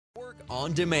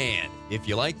on demand. If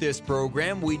you like this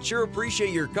program, we'd sure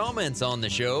appreciate your comments on the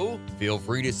show. Feel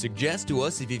free to suggest to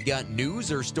us if you've got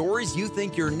news or stories you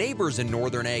think your neighbors in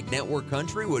Northern Ag Network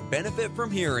country would benefit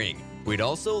from hearing. We'd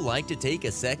also like to take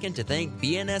a second to thank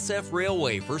BNSF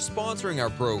Railway for sponsoring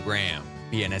our program.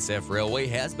 BNSF Railway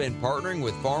has been partnering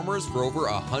with farmers for over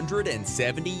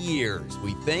 170 years.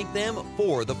 We thank them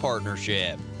for the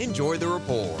partnership. Enjoy the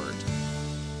report.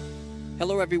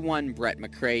 Hello everyone, Brett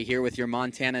McCrae here with your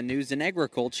Montana News and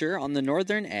Agriculture on the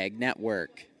Northern Ag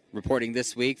Network. Reporting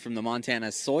this week from the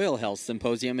Montana Soil Health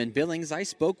Symposium in Billings, I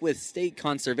spoke with state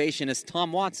conservationist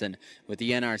Tom Watson with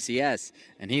the NRCS,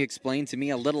 and he explained to me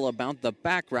a little about the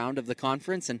background of the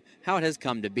conference and how it has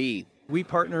come to be. We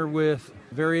partner with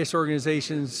various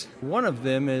organizations. One of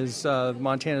them is the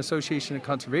Montana Association of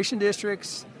Conservation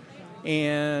Districts,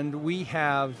 and we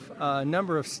have a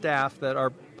number of staff that are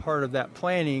part of that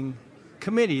planning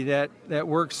committee that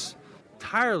works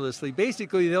tirelessly.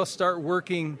 Basically, they'll start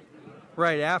working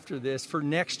right after this for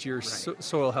next year's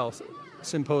Soil Health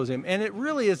Symposium. And it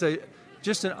really is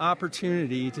just an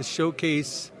opportunity to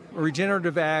showcase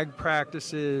regenerative ag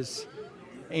practices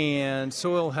and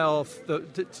soil health,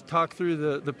 to talk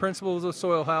through the principles of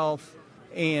soil health.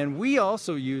 And we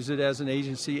also use it as an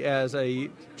agency as a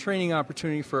training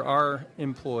opportunity for our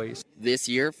employees. This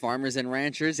year, farmers and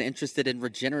ranchers interested in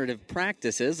regenerative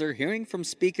practices are hearing from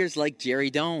speakers like Jerry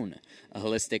Doan, a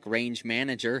holistic range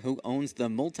manager who owns the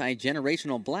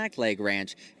multi-generational Blackleg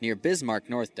Ranch near Bismarck,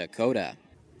 North Dakota.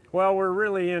 Well, we're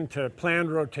really into planned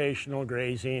rotational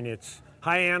grazing. It's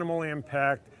high animal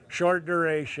impact, short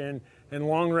duration, and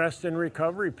long rest and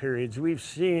recovery periods. We've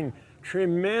seen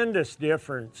tremendous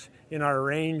difference in our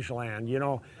rangeland,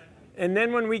 And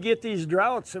then when we get these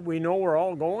droughts that we know we're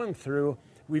all going through,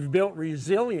 we've built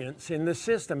resilience in the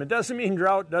system. It doesn't mean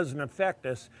drought doesn't affect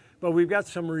us, but we've got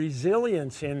some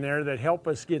resilience in there that help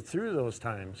us get through those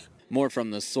times. More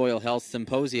from the Soil Health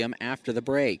Symposium after the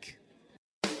break.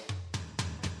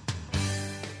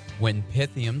 When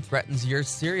Pythium threatens your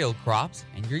cereal crops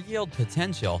and your yield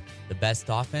potential, the best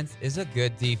offense is a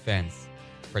good defense.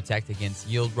 Protect against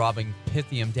yield-robbing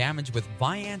Pythium damage with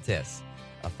Viantis,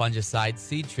 a fungicide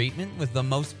seed treatment with the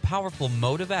most powerful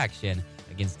mode of action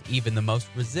against even the most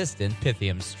resistant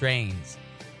Pythium strains.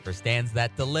 For stands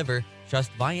that deliver,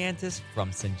 trust Viantis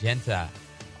from Syngenta.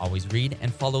 Always read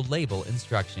and follow label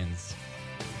instructions.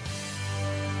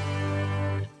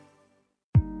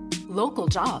 Local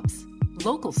jobs,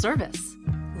 local service,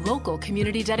 local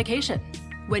community dedication.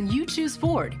 When you choose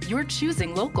Ford, you're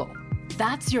choosing local.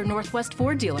 That's your Northwest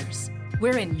Ford dealers.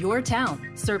 We're in your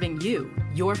town, serving you,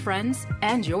 your friends,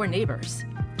 and your neighbors,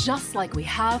 just like we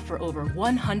have for over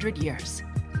 100 years.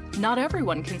 Not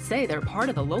everyone can say they're part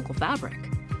of the local fabric,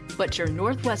 but your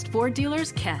Northwest Ford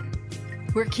dealers can.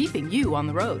 We're keeping you on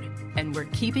the road, and we're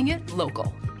keeping it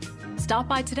local. Stop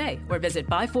by today or visit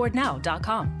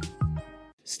buyfordnow.com.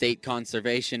 State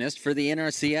conservationist for the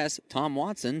NRCS, Tom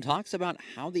Watson, talks about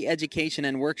how the education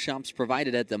and workshops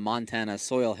provided at the Montana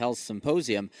Soil Health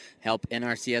Symposium help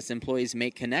NRCS employees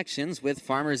make connections with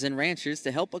farmers and ranchers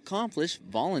to help accomplish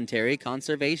voluntary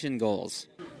conservation goals.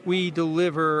 We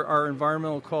deliver our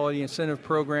environmental quality incentive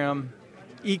program,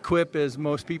 EQIP, as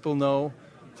most people know,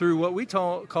 through what we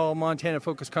call Montana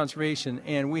Focused Conservation,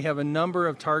 and we have a number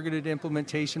of targeted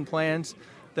implementation plans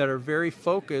that are very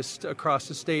focused across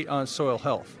the state on soil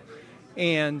health.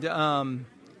 And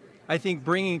I think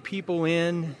bringing people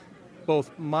in,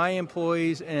 both my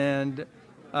employees and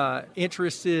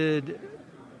interested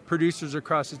producers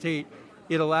across the state,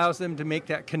 it allows them to make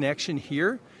that connection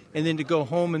here and then to go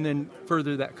home and then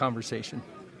further that conversation.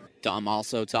 Tom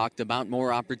also talked about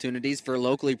more opportunities for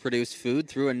locally produced food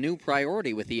through a new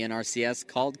priority with the NRCS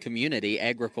called community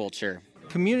agriculture.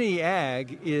 Community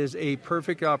ag is a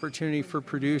perfect opportunity for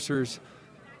producers,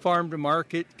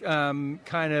 farm-to-market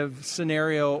kind of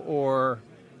scenario, or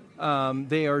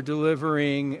they are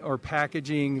delivering or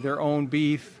packaging their own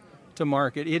beef to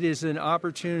market. It is an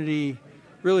opportunity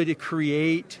really to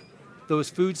create those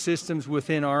food systems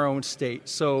within our own state.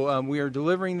 So we are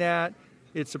delivering that.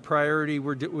 It's a priority,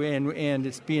 and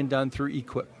it's being done through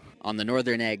EQIP. On the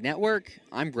Northern Ag Network,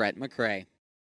 I'm Brett McCrae.